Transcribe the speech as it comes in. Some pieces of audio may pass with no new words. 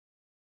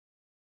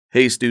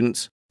Hey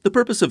students, the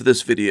purpose of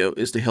this video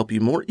is to help you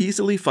more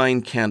easily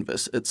find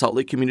Canvas at Salt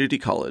Lake Community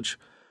College,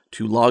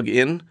 to log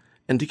in,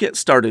 and to get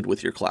started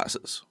with your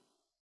classes.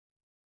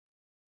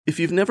 If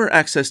you've never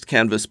accessed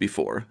Canvas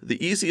before,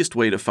 the easiest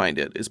way to find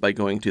it is by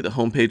going to the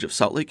homepage of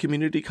Salt Lake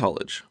Community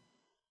College.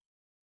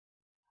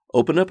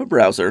 Open up a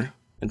browser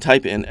and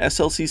type in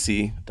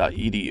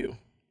slcc.edu.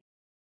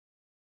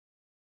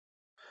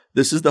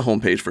 This is the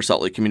homepage for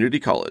Salt Lake Community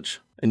College,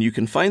 and you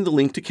can find the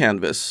link to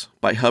Canvas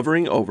by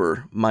hovering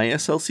over My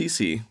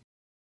SLCC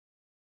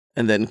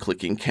and then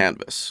clicking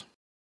Canvas.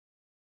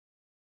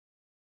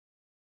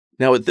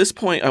 Now at this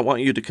point, I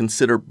want you to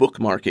consider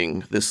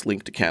bookmarking this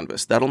link to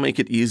Canvas. That'll make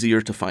it easier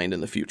to find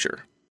in the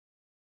future.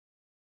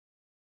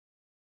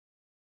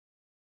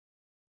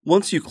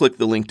 Once you click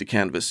the link to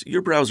Canvas,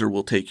 your browser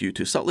will take you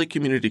to Salt Lake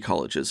Community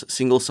College's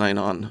single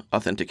sign-on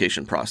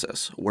authentication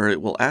process, where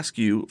it will ask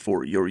you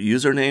for your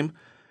username,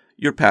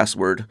 your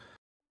password,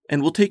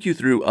 and will take you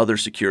through other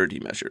security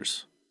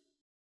measures.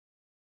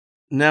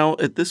 Now,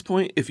 at this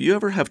point, if you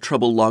ever have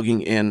trouble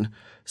logging in,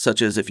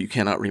 such as if you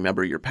cannot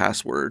remember your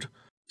password,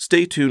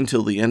 stay tuned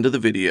till the end of the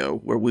video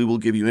where we will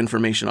give you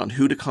information on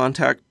who to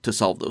contact to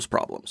solve those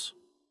problems.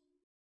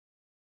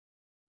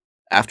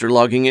 After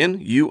logging in,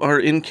 you are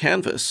in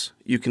Canvas.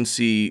 You can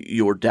see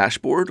your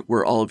dashboard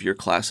where all of your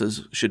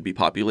classes should be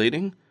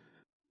populating.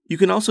 You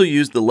can also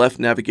use the left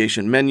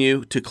navigation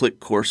menu to click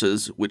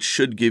courses, which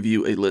should give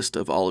you a list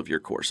of all of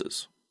your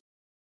courses.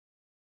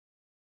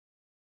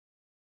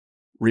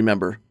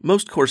 Remember,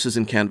 most courses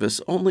in Canvas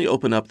only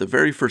open up the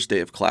very first day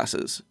of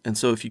classes, and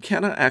so if you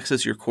cannot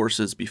access your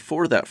courses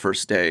before that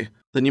first day,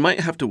 then you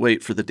might have to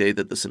wait for the day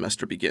that the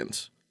semester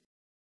begins.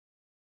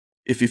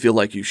 If you feel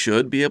like you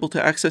should be able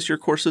to access your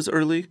courses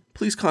early,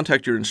 please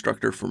contact your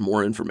instructor for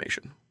more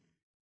information.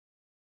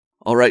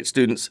 Alright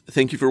students,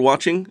 thank you for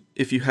watching.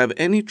 If you have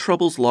any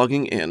troubles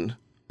logging in,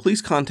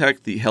 please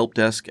contact the help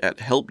desk at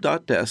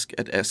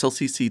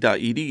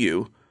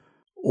help.desk@slcc.edu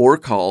or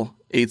call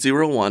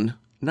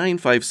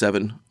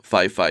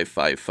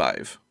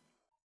 801-957-5555.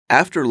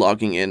 After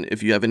logging in,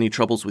 if you have any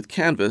troubles with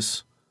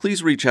Canvas,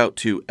 please reach out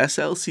to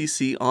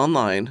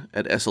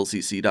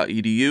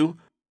slcconline@slcc.edu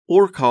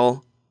or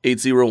call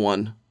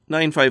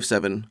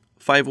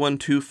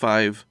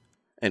 801-957-5125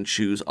 and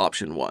choose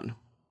option 1.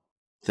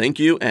 Thank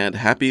you and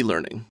happy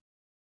learning.